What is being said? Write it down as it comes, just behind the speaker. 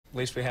At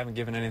least we haven't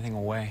given anything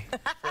away.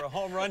 For a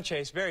home run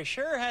chase, Barry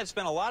sure had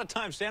spent a lot of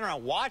time standing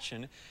around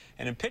watching,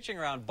 and in pitching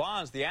around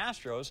Bonds, the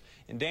Astros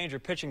in danger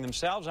of pitching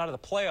themselves out of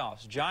the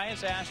playoffs.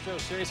 Giants-Astros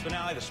series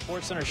finale, the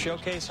SportsCenter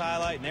Showcase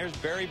highlight, and there's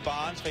Barry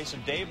Bonds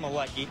facing Dave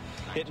Malecki,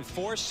 hitting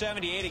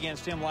 .478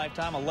 against him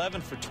lifetime,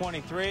 11 for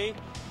 23,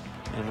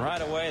 and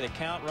right away the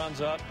count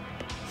runs up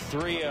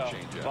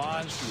 3-0.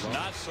 Bonds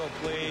not so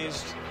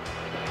pleased.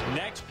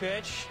 Next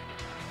pitch.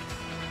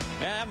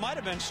 Man, that might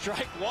have been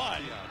strike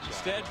one.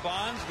 Instead,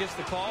 Bonds gets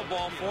the call,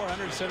 ball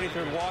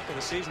 473rd walk of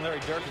the season.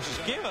 Larry Durkin says,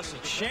 give us a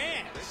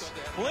chance,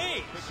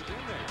 please.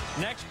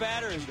 Next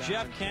batter is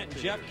Jeff Kent.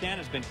 Jeff Kent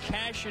has been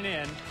cashing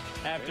in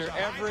after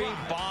every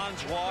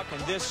Bonds walk in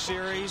this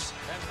series.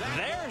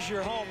 There's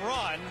your home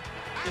run.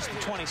 Just the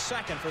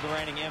 22nd for the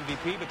reigning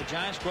MVP, but the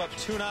Giants go up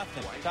 2-0.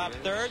 Top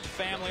third, the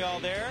family all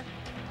there.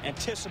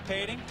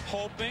 Anticipating,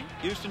 hoping.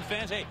 Houston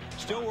fans, hey,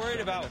 still worried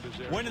about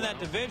winning that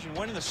division,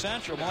 winning the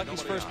Central.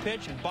 Malecki's first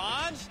pitch, and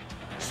Bonds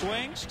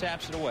swings,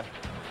 taps it away.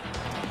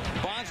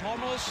 Bonds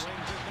homerless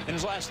in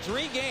his last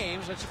 3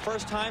 games. That's the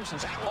first time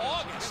since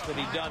August that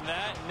he'd done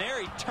that. And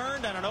there he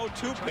turned on an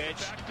 0-2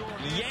 pitch,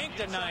 yanked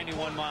a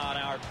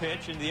 91-mile-an-hour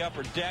pitch into the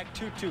upper deck.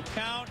 2-2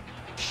 count.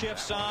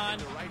 Shifts on,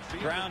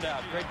 ground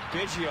out. Greg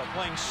Biggio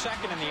playing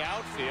second in the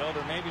outfield,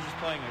 or maybe just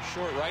playing a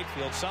short right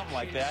field, something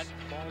like that.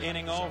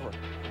 Inning over.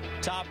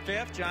 Top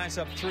fifth, Giants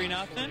up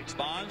 3-0.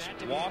 Bonds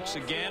walks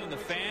again, and the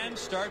fans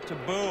start to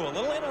boo. A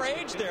little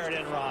enraged there at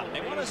Enron. They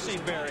want to see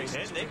Barry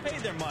hit. They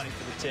paid their money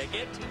for the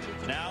ticket.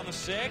 Now in the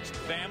sixth,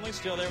 family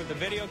still there with the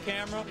video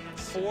camera.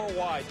 4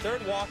 wide.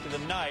 Third walk of the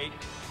night.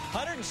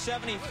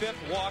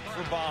 175th walk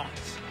for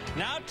Bonds.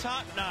 Now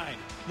top 9.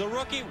 The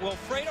rookie,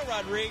 Wilfredo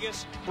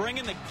Rodriguez,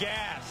 bringing the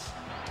gas.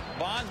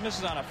 Bonds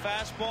misses on a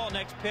fastball.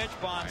 Next pitch,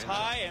 Bonds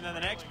high, and then the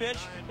next pitch,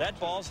 that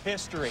ball's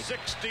history.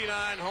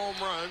 69 home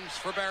runs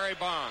for Barry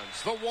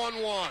Bonds. The 1-1.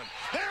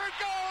 There it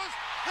goes!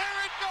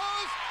 There it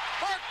goes!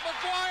 Mark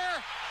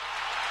McGwire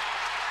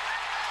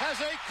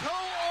has a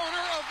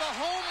co-owner of the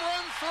home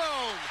run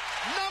throne.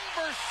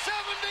 Number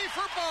 70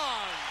 for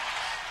Bonds.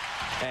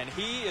 And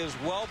he is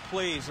well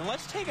pleased. And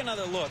let's take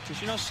another look,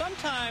 because, you know,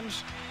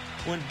 sometimes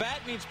when bat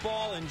meets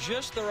ball in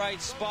just the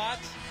right spot,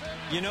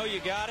 you know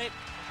you got it.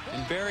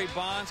 And Barry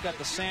Bonds got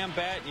the Sam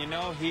bat, and you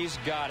know he's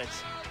got it.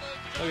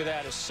 Look at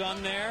that, his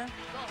son there,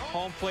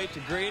 home plate to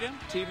greet him.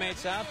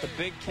 Teammates out, the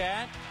big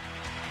cat.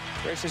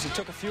 Barry says he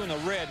took a few in the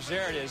ribs.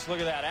 There it is. Look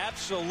at that,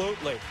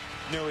 absolutely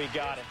knew he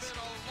got it.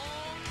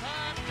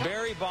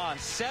 Barry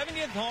Bonds,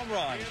 70th home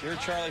run. Here,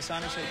 Charlie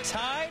Sanderson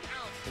tied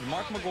with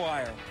Mark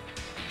McGwire.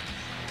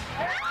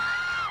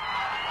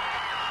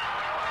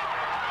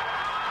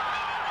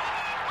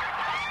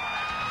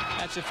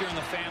 That's if you're in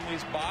the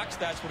family's box.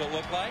 That's what it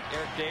looked like.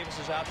 Eric Davis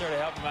is out there to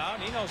help him out.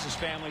 And he knows his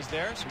family's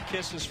there. Some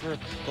kisses for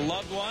the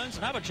loved ones.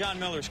 And how about John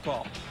Miller's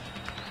call?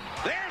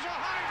 There's a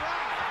high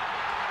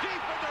drive deep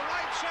into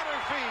right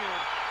center field.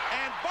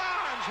 And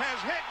Bonds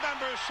has hit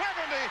number 70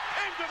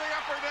 into the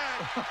upper deck.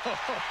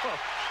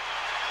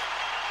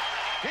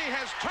 He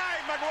has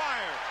tied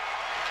McGwire.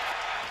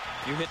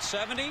 You hit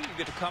 70, you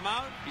get to come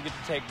out, you get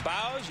to take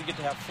bows, you get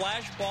to have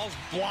flash balls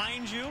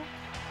blind you.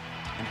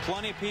 And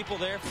plenty of people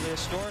there for the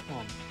historic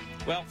home.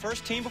 Well,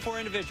 first team before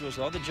individuals,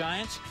 though. The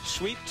Giants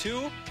sweep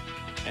 2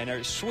 and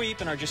are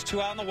just 2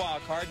 out in the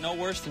wild card. No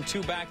worse than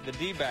 2 back of the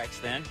D-backs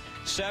then.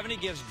 70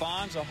 gives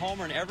Bonds a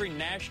homer in every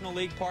National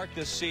League park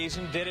this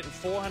season. Did it in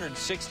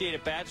 468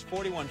 at-bats,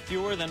 41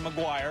 fewer than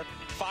McGwire.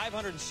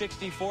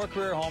 564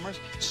 career homers,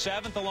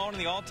 7th alone in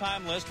the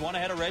all-time list, 1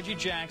 ahead of Reggie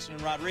Jackson.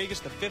 And Rodriguez,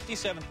 the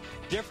 57th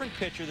different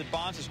pitcher that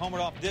Bonds has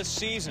homered off this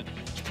season.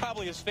 It's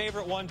probably his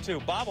favorite one,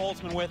 too. Bob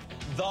Holtzman with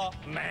the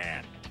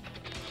man.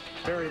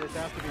 Barry, this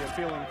has to be a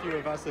feeling few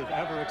of us have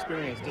ever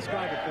experienced.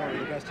 Describe it for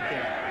me the best you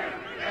can.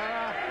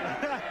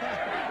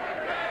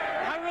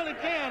 I really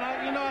can.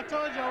 I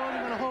told you I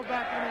wasn't going to hold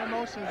back any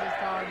emotions this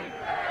time.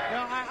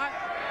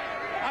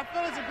 I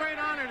feel it's a great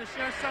honor to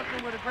share something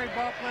with a great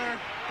ball player,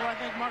 who I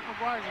think Mark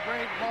McGwire is a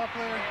great ball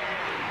player.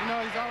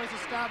 He's always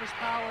established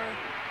power.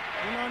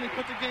 And he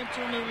put the game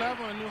to a new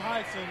level and new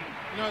heights. And,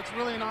 it's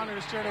really an honor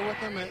to share that with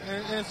him. And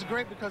it's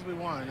great because we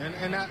won.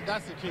 And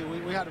that's the key.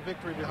 We had a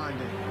victory behind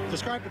it.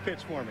 Describe the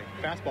pitch for me.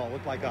 Fastball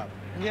looked like up.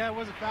 Yeah, it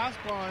was a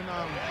fastball. And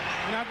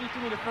after he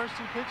threw me the first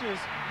 2 pitches,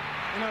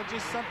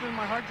 just something in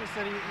my heart just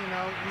said,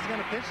 he's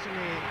going to pitch to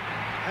me.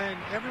 And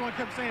everyone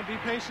kept saying, be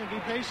patient, be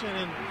patient.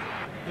 And,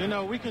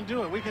 we can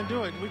do it. We can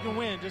do it. We can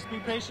win. Just be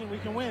patient. We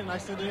can win. And I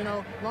said,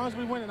 as long as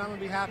we win it, I'm going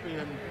to be happy.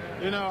 And,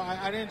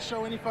 I didn't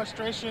show any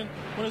frustration.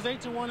 When it was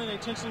 8-1 and they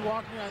intentionally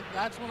walked me,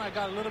 that's when I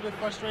got a little bit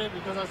frustrated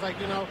because I was like,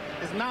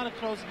 it's not a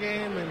close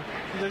game and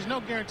there's no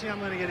guarantee I'm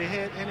going to get a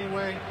hit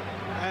anyway.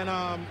 And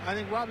I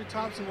think Robbie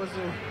Thompson was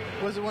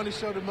the one who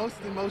showed the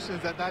most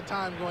emotions at that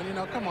time, going,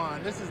 come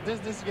on, this is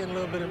getting a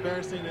little bit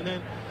embarrassing. And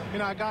then,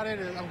 I got it.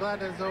 I'm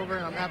glad that it's over,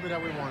 and I'm happy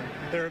that we won.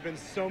 There have been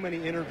so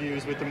many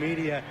interviews with the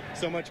media,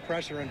 so much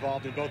pressure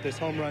involved in both this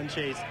home run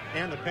chase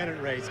and the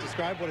pennant race.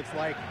 Describe what it's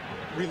like.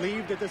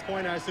 Relieved at this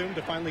point, I assume,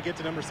 to finally get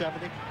to number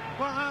 70?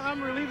 Well,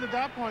 I'm relieved at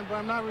that point, but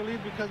I'm not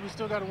relieved because we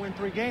still got to win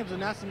 3 games,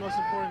 and that's the most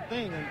important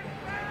thing. And,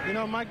 you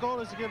know, my goal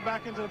is to get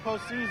back into the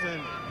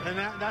postseason, and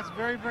that's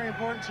very, very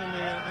important to me.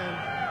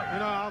 And you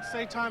know, I'll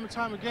say time and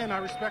time again, I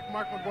respect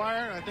Mark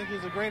McGwire. I think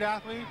he's a great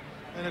athlete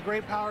and a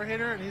great power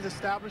hitter, and he's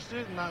established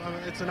it. And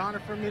it's an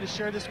honor for me to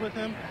share this with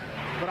him.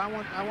 But I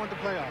want the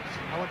playoffs.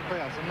 I want the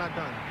playoffs. I'm not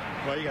done.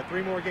 Well, you got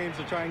 3 more games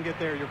to try and get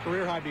there. Your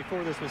career high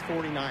before this was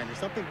 49. Is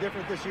something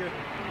different this year?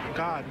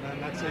 God,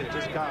 man, that's it.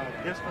 Just God.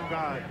 Gifts from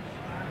God.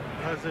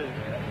 That's it.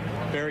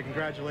 Barry,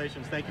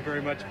 congratulations. Thank you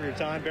very much for your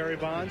time. Barry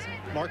Bonds,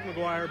 Mark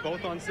McGwire,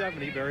 both on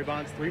 70. Barry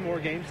Bonds, 3 more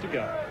games to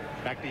go.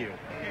 Back to you.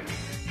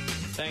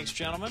 Thanks,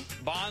 gentlemen.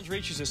 Bonds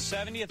reaches his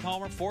 70th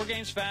homer, 4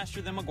 games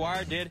faster than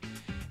McGwire did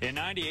in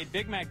 '98.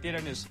 Big Mac did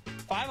on his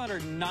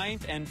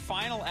 509th and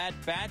final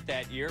at-bat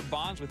that year.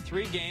 Bonds with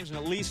 3 games and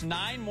at least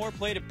 9 more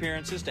plate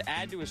appearances to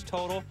add to his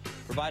total,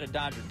 provided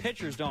Dodger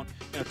pitchers don't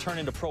turn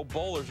into pro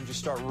bowlers and just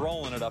start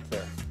rolling it up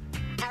there.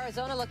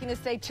 Arizona looking to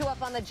stay 2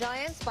 up on the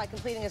Giants by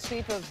completing a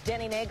sweep of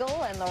Denny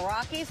Nagel and the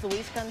Rockies.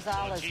 Luis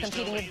Gonzalez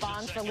competing with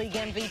Bonds for league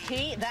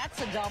MVP. That's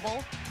a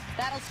double.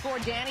 That'll score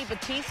Danny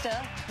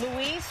Batista.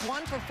 Luis,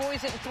 1 for 4.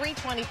 He's hitting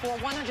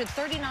 .324,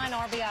 139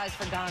 RBIs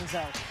for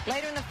Gonzo.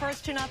 Later in the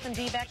first, 2-0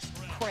 D-backs,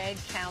 Craig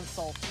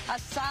Counsell. A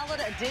solid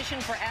addition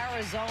for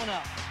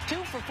Arizona. 2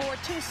 for 4,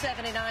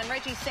 279.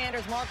 Reggie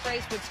Sanders, Mark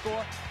Grace would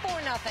score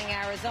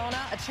 4-0 Arizona.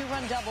 A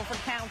 2-run double for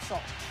Counsell.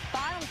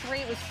 Bottom 3,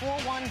 it was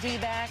 4-1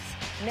 D-backs.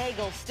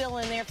 Nagel still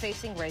in there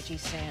facing Reggie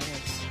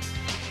Sanders.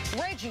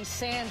 Reggie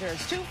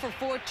Sanders, 2 for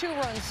 4, 2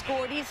 runs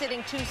scored. He's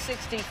hitting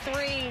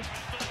 .263.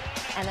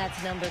 And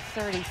that's number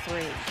 33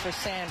 for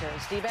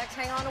Sanders. D-backs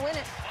hang on to win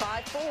it,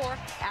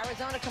 5-4.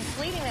 Arizona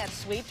completing that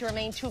sweep to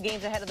remain 2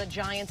 games ahead of the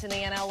Giants in the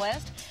NL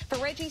West. For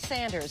Reggie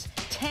Sanders,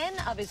 10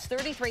 of his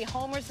 33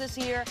 homers this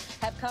year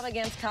have come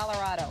against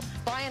Colorado.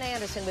 Brian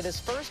Anderson with his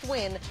first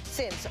win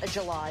since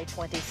July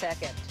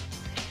 22nd.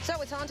 So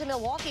it's on to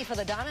Milwaukee for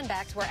the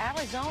Diamondbacks, where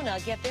Arizona,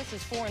 get this,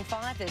 is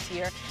 4-5 this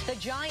year. The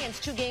Giants,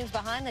 2 games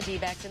behind the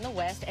D-backs in the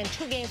West and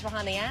 2 games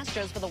behind the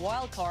Astros for the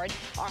wild card,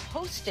 are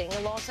hosting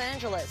Los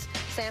Angeles.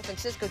 San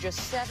Francisco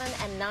just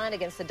 7-9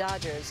 against the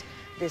Dodgers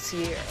this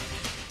year.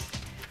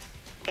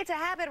 It's a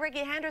habit Ricky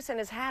Henderson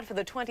has had for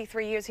the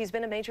 23 years he's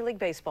been a Major League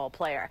Baseball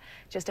player.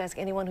 Just ask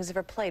anyone who's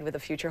ever played with a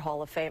future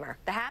Hall of Famer.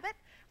 The habit?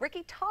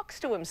 Ricky talks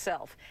to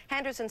himself.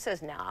 Henderson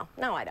says, no,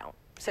 I don't.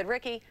 Said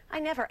Ricky, I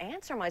never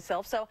answer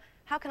myself, so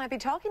how can I be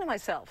talking to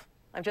myself?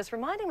 I'm just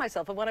reminding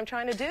myself of what I'm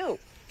trying to do.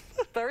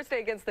 Thursday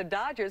against the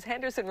Dodgers,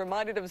 Henderson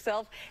reminded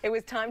himself it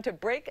was time to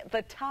break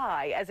the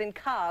tie, as in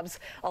Cobb's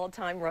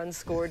all-time run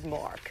scored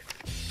mark.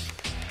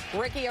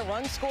 Ricky, a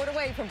run scored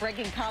away from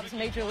breaking Cobb's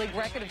Major League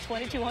record of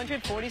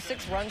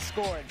 2,246 runs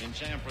scored. In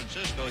San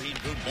Francisco, he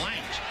drew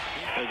blanks.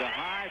 There's a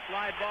high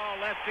fly ball,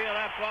 left field,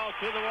 that ball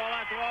to the wall,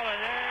 at the wall, and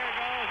there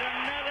goes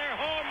another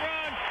home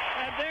run.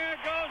 And there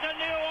goes a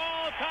new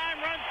all-time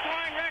run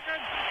scoring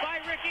record by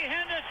Ricky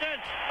Henderson.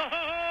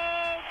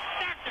 Oh,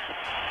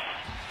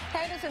 doctor!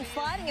 Henderson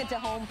sliding into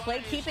home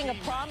plate, keeping a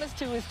promise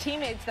to his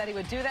teammates that he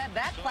would do that.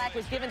 That plaque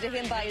was given to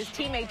him by his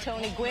teammate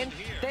Tony Gwynn.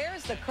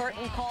 There's the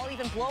curtain call,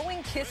 even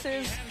blowing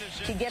kisses.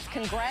 He gets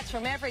congrats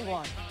from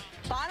everyone.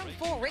 Bottom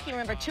 4, Ricky,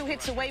 remember, 2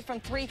 hits away from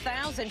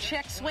 3,000.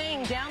 Check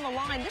swing down the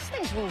line. This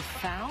thing's ruled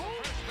foul.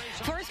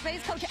 First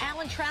base coach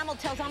Alan Trammell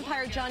tells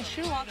umpire John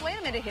Shulock, wait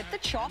a minute, hit the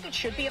chalk. It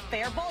should be a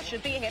fair ball. It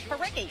should be a hit for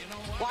Ricky.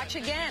 Watch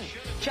again.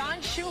 John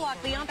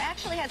Shulock, the ump,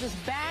 actually has his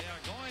back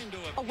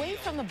away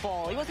from the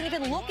ball. He wasn't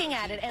even looking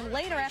at it. And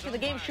later after the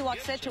game,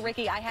 Shulock said to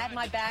Ricky, I had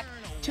my back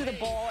to the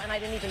ball and I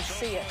didn't even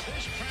see it.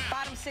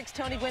 Bottom 6,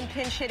 Tony Gwynn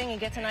pinch hitting and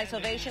gets a nice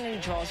ovation, and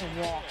he draws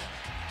a walk.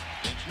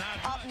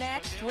 Up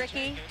next,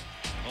 Ricky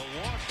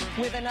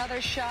with another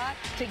shot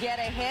to get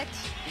a hit.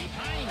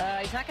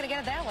 He's not going to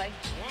get it that way.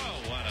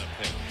 Whoa, what a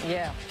pick.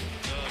 Yeah.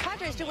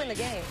 Padres do win the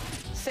game,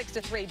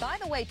 6-3. By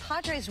the way,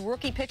 Padres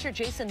rookie pitcher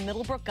Jason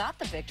Middlebrook got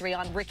the victory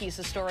on Ricky's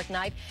historic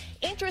night.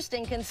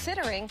 Interesting,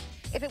 considering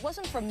if it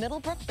wasn't for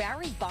Middlebrook,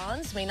 Barry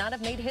Bonds may not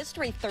have made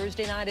history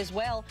Thursday night as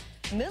well.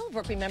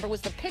 Middlebrook, remember,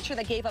 was the pitcher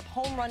that gave up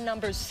home run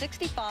numbers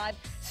 65,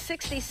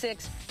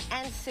 66,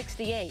 and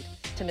 68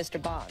 to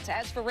Mr. Bonds.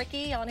 As for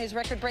Ricky on his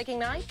record-breaking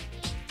night,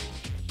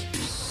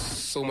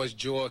 so much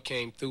joy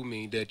came through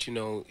me that,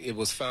 it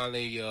was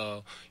finally,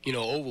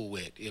 over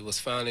with. It was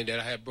finally that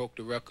I had broke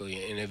the record,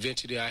 and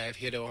eventually I have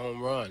hit a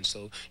home run.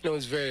 So, I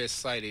was very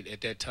excited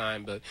at that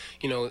time. But,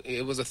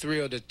 it was a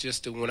thrill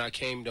that when I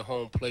came to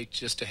home plate,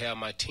 just to have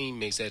my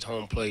teammates at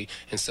home plate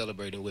and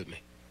celebrating with me.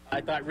 I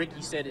thought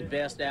Ricky said it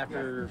best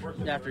after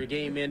the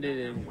game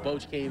ended, and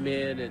Boch came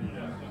in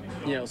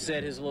and,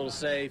 said his little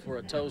say for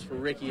a toast for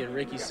Ricky. And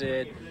Ricky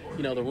said,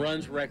 the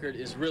runs record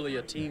is really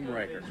a team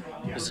record.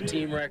 It's a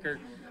team record.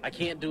 I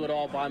can't do it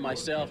all by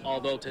myself,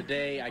 although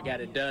today I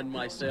got it done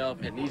myself,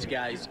 and these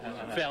guys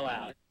fell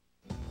out.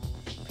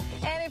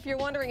 And if you're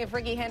wondering if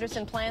Ricky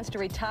Henderson plans to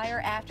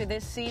retire after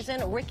this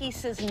season, Ricky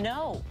says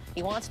no.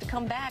 He wants to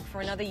come back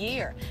for another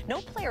year. No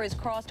player has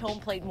crossed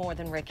home plate more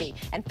than Ricky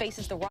and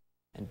faces the...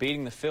 And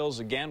beating the Phils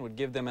again would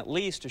give them at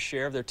least a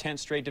share of their 10th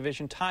straight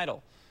division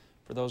title.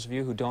 For For those of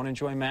you who don't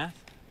enjoy math,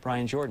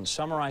 Brian Jordan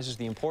summarizes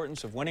the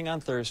importance of winning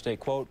on Thursday.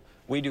 Quote,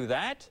 "We do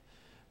that,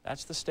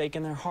 that's the stake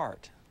in their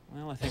heart."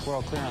 Well, I think we're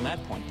all clear on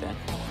that point then.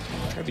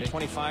 Maybe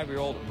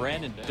 25-year-old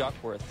Brandon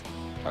Duckworth.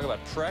 Talk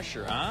about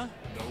pressure, huh?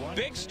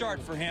 Big start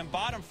for him.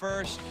 Bottom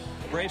first.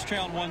 Braves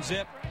trailing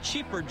 1-zip.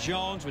 Chipper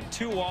Jones with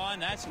 2 on.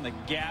 That's in the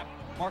gap.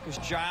 Marcus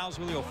Giles,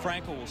 Julio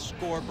Franco will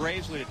score.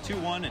 Braves lead at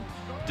 2-1, and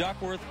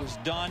Duckworth was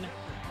done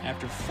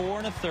after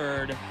 4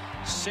 1/3,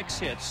 6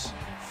 hits,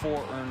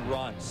 4 earned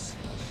runs.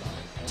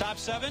 Top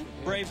 7,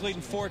 Braves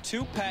leading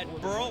 4-2. Pat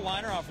Burrell,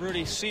 liner off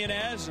Rudy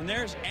Cianez, and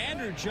there's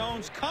Andrew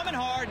Jones coming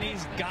hard, and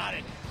he's got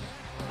it.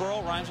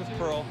 Burrell rhymes with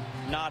Pearl,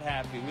 not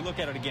happy. We look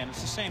at it again.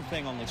 It's the same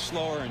thing, only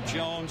slower, and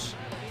Jones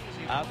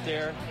out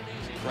there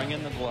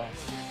bringing the glove.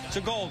 It's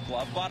a gold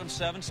glove. Bottom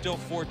 7, still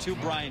 4-2.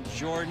 Brian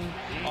Jordan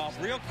off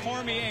Real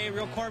Cormier.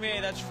 Real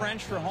Cormier, that's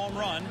French for home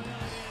run.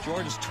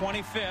 Jordan's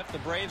 25th. The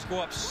Braves go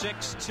up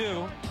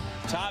 6-2.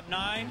 Top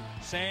 9,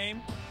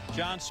 same.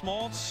 John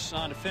Smoltz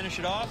on to finish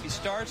it off. He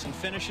starts and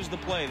finishes the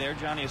play there.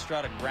 Johnny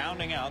Estrada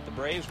grounding out. The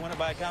Braves win it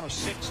by a count of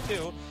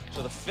 6-2.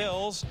 So the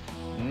Phils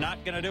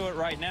not going to do it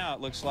right now,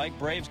 it looks like.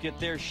 Braves get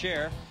their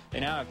share. They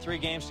now have 3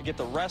 games to get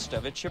the rest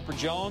of it. Chipper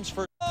Jones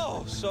for,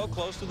 oh, so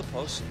close to the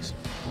postseason.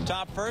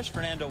 Top first,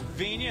 Fernando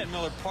Vina at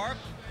Miller Park.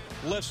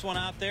 Lifts one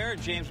out there.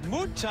 James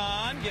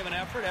Mouton giving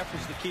effort.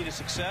 Effort's the key to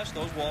success.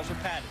 Those walls are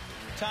padded.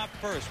 Top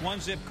first,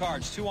 1-zip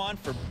cards. 2 on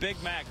for Big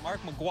Mac.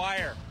 Mark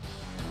McGuire.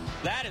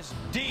 That is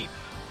deep.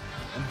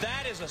 And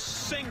that is a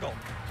single.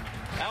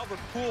 Albert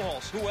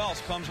Pujols, who else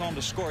comes home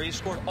to score? He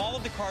scored all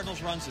of the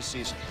Cardinals' runs this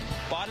season.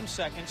 Bottom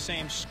second,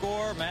 same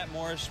score. Matt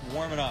Morris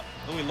warming up.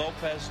 Louis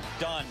Lopez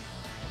done.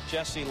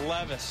 Jesse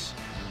Levis.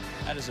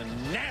 That is a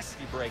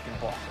nasty breaking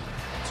ball.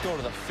 Let's go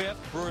to the 5th.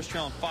 Brewers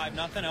trailing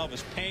 5-0.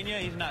 Elvis Pena,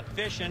 he's not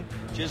fishing,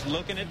 just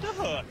looking at the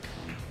hook.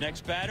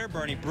 Next batter,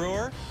 Bernie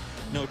Brewer.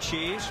 No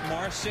cheese.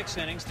 Morris, 6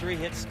 innings, 3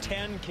 hits,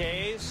 10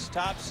 Ks.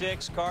 Top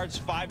 6, Cards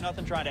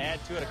 5-0, trying to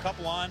add to it. A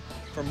couple on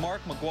for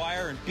Mark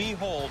McGuire, and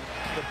behold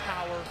the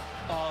power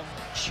of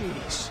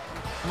cheese.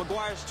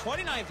 McGuire's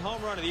 29th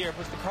home run of the year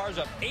puts the Cards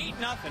up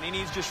 8-0. He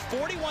needs just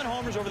 41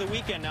 homers over the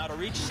weekend now to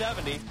reach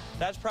 70.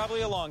 That's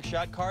probably a long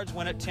shot. Cards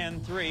win at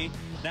 10-3.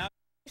 Now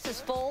This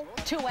is full,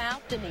 2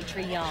 out,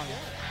 Dimitri Young.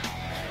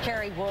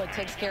 Kerry Wood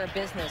takes care of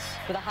business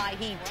with a high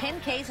heat, 10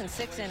 Ks in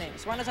 6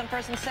 innings. Runners on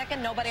first and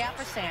second, nobody out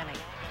for Sammy.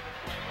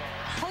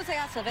 Jose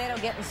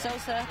Acevedo getting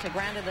Sosa to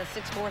ground to the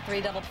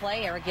 6-4-3 double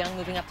play. Eric Young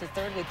moving up to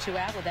third with 2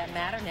 out. Would that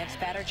matter? Next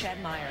batter,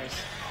 Chad Myers.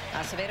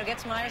 Acevedo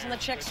gets Myers on the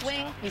check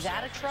swing. He's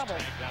out of trouble.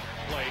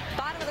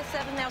 Bottom of the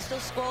 7th now still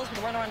scrolls with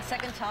a runner on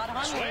second, Todd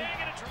Hundley.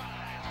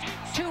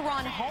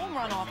 2-run home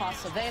run off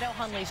Acevedo.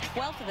 Hundley's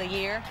 12th of the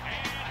year.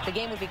 The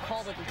game would be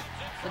called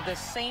with the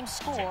same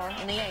score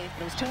in the 8th.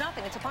 It was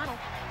 2-0. It's a final.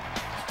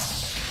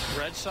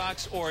 Red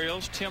Sox,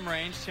 Orioles, Tim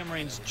Raines. Tim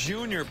Raines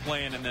Jr.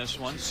 playing in this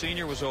one.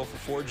 Senior was 0 for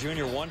 4.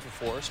 Junior 1 for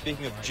 4.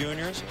 Speaking of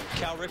juniors,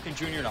 Cal Ripken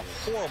Jr. in a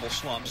horrible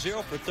slump.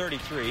 0 for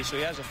 33. So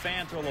he has a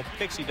fan throw a little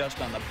pixie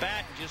dust on the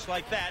bat. Just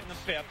like that in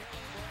the 5th.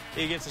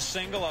 He gets a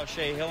single off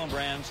Shea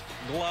Hillenbrand's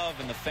glove,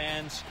 and the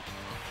fans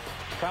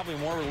probably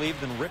more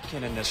relieved than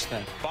Ripken in this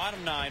thing.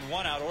 Bottom 9,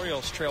 1 out.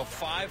 Orioles trail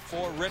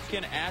 5-4.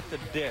 Ripken at the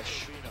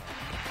dish.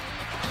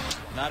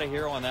 Not a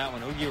hero on that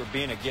one. Oogie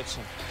Urbina gets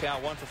him.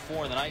 Cal 1 for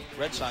 4 in the night.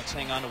 Red Sox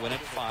hang on to win it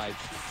 5-4.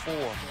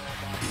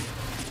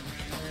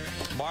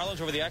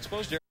 Marlins over the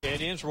Expos.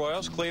 Indians,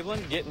 Royals,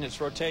 Cleveland getting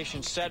its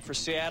rotation set for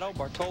Seattle.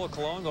 Bartolo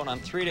Colon going on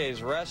 3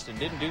 days rest and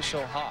didn't do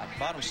so hot.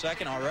 Bottom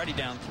second already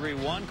down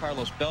 3-1.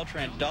 Carlos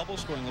Beltran double,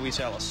 scoring Luis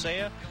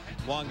Alicea.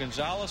 Juan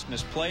Gonzalez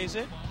misplays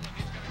it.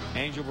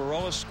 Angel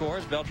Baroa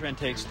scores. Beltran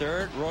takes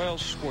third.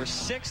 Royals score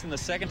 6th in the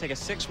second, take a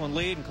 6-1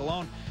 lead, and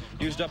Colon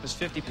used up his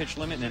 50-pitch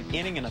limit in an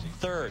inning and a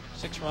third.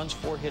 6 runs,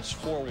 4 hits,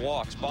 4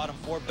 walks. Bottom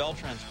 4,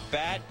 Beltran's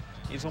bat.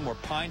 Needs a little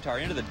more pine tar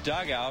into the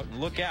dugout.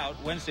 And look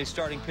out, Wednesday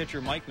starting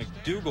pitcher Mike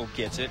McDougal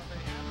gets it.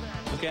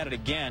 Look at it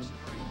again.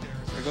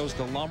 There goes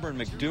the lumber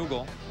and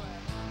McDougal.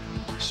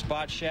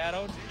 Spot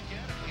shadowed.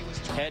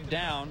 Head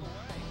down.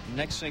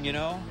 Next thing you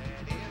know,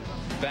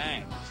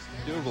 bang.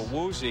 McDougal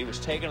woozy was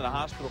taken to the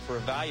hospital for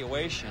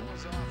evaluation.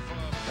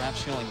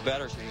 Perhaps feeling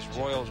better because these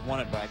Royals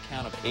won it by a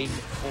count of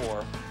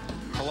 8-4.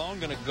 Colon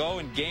going to go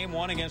in game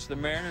 1 against the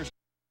Mariners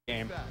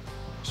game.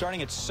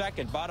 Starting at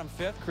second, bottom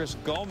 5th, Chris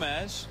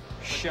Gomez.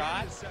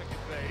 Shot.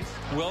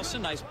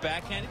 Wilson, nice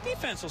backhand.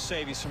 Defense will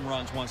save you some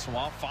runs once in a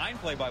while. Fine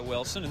play by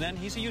Wilson, and then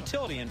he's a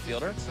utility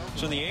infielder.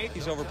 So in the 8th,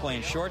 he's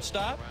overplaying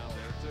shortstop.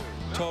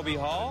 Toby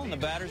Hall in the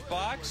batter's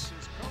box.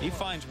 He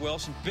finds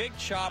Wilson. Big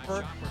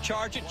chopper.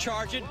 Charge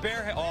it.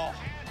 Bare. Oh,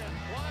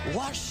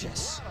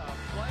 luscious.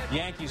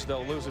 Yankees,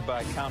 though, lose it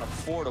by a count of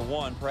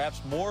 4-1.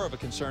 Perhaps more of a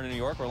concern in New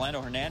York.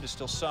 Orlando Hernandez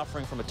still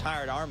suffering from a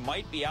tired arm.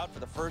 Might be out for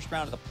the first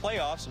round of the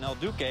playoffs. And El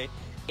Duque,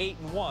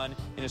 8-1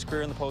 in his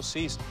career in the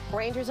postseason.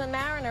 Rangers and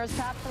Mariners,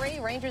 top 3.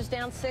 Rangers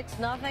down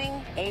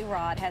 6-0.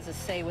 A-Rod has a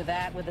say with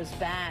that with his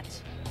bat.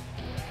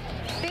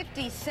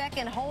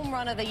 52nd home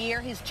run of the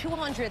year, his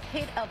 200th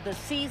hit of the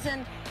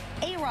season.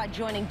 A-Rod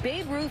joining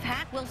Babe Ruth,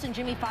 Hack Wilson,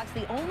 Jimmy Fox,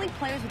 the only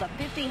players with a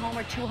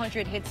 50-homer,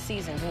 200-hit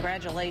season.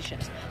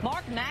 Congratulations.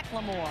 Mark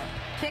McLemore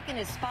picking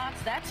his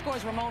spots. That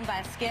scores Ramon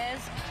Vasquez.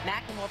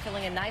 McLemore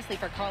filling in nicely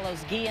for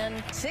Carlos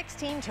Guillen.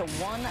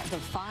 16-1 the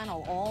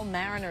final, all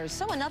Mariners.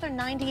 So another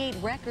 98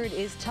 record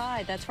is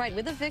tied. That's right.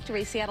 With a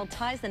victory, Seattle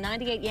ties the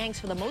 98 Yanks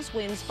for the most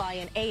wins by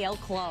an AL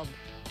club.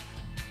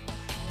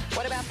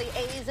 What about the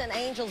A's and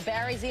Angels?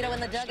 Barry Zito in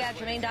the dugout.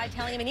 Jermaine Dye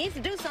telling him he needs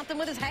to do something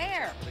with his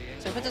hair.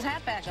 So he puts his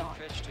hat back on.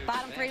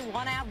 Bottom three,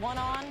 one out, one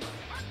on.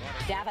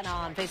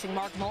 Davenon facing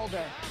Mark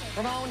Mulder.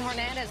 Ramon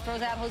Hernandez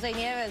throws out Jose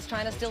Nieves,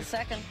 trying to steal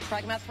second.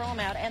 Strike him out, throw him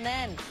out. And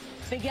then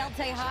Miguel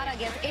Tejada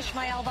against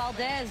Ishmael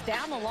Valdez.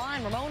 Down the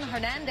line, Ramon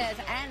Hernandez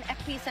and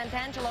FP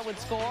Santangelo would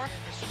score.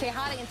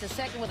 Tejada into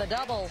second with a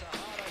double.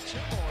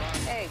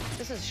 Hey,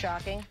 this is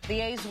shocking.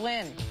 The A's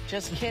win.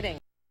 Just kidding.